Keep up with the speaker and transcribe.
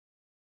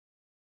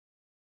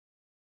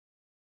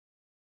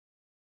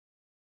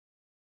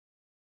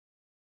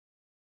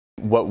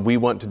what we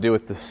want to do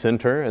at the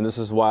center, and this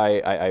is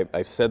why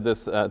I said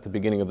this at the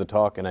beginning of the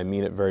talk, and I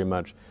mean it very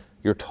much.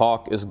 Your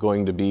talk is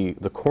going to be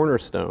the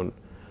cornerstone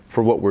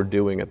for what we're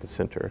doing at the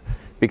center.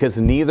 Because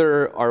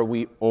neither are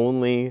we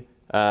only,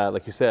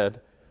 like you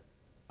said,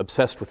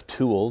 obsessed with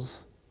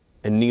tools,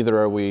 and neither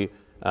are we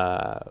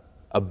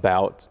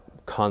about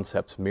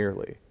concepts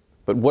merely.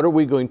 But what are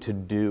we going to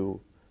do?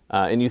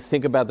 And you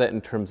think about that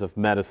in terms of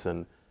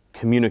medicine,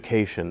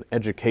 communication,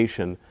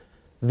 education.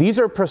 These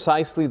are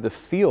precisely the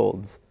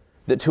fields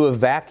that to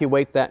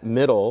evacuate that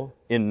middle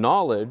in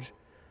knowledge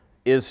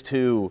is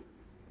to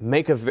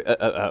make a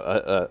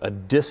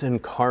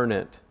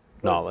disincarnate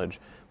knowledge.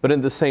 But in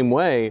the same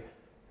way,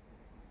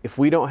 if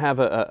we don't have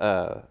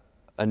a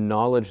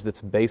knowledge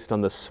that's based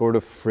on the sort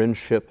of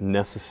friendship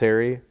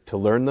necessary to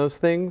learn those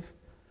things,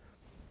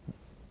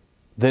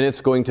 then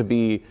it's going to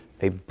be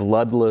a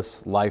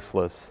bloodless,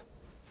 lifeless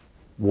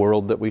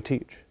world that we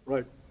teach.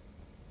 Right.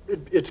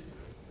 It's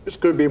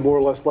going to be more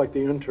or less like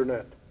the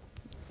internet.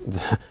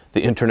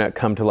 The internet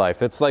come to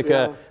life. It's like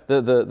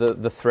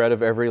the thread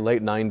of every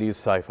late 90s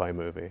sci-fi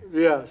movie.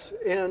 Yes,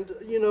 and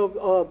you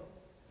know,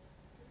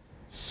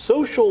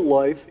 social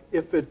life,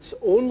 if it's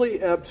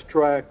only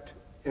abstract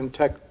and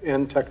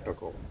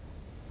technical,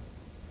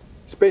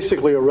 it's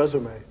basically a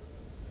resume.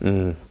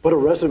 But a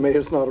resume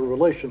is not a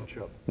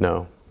relationship.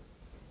 No.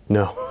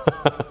 No.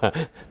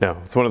 No.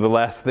 It's one of the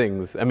last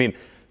things. I mean,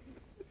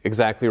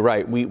 exactly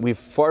right. We've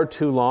far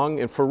too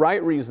long, and for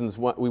right reasons,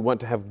 we want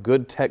to have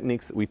good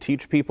techniques that we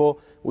teach people.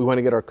 We want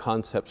to get our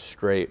concepts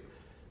straight.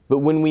 But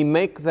when we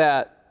make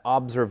that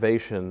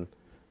observation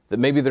that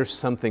maybe there's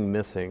something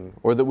missing,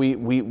 or that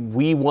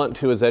we want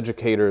to, as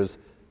educators,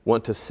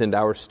 want to send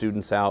our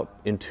students out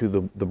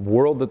into the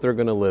world that they're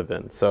going to live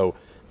in, so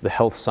the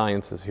health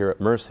sciences here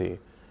at Mercy,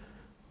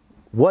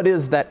 what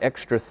is that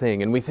extra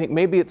thing? And we think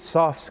maybe it's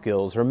soft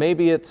skills, or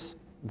maybe it's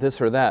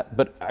this or that,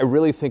 but I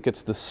really think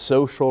it's the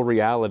social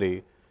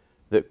reality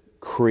that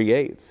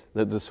creates,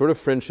 the sort of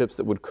friendships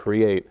that would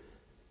create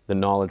the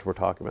knowledge we're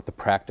talking about, the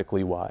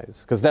practically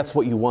wise. Because that's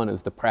what you want,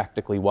 is the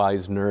practically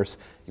wise nurse,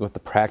 you want the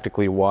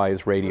practically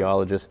wise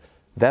radiologist.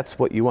 That's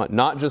what you want,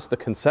 not just the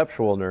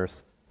conceptual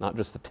nurse, not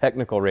just the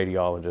technical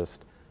radiologist,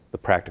 the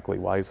practically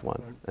wise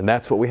one. And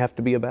that's what we have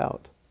to be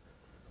about.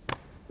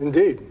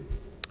 Indeed.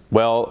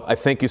 Well, I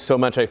thank you so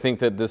much. I think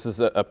that this is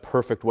a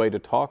perfect way to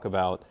talk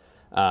about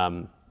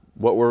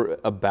what we're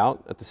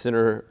about at the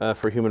Center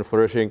for Human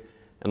Flourishing.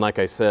 And like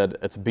I said,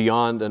 it's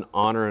beyond an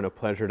honor and a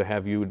pleasure to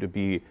have you to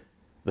be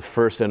the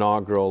first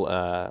inaugural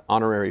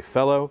honorary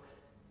fellow.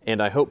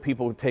 And I hope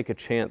people would take a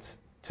chance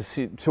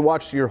to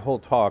watch your whole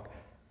talk.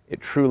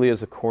 It truly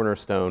is a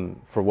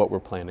cornerstone for what we're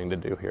planning to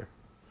do here.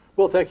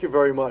 Well, thank you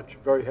very much.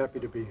 Very happy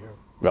to be here.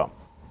 Well,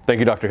 thank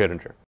you, Dr.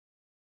 Hittinger.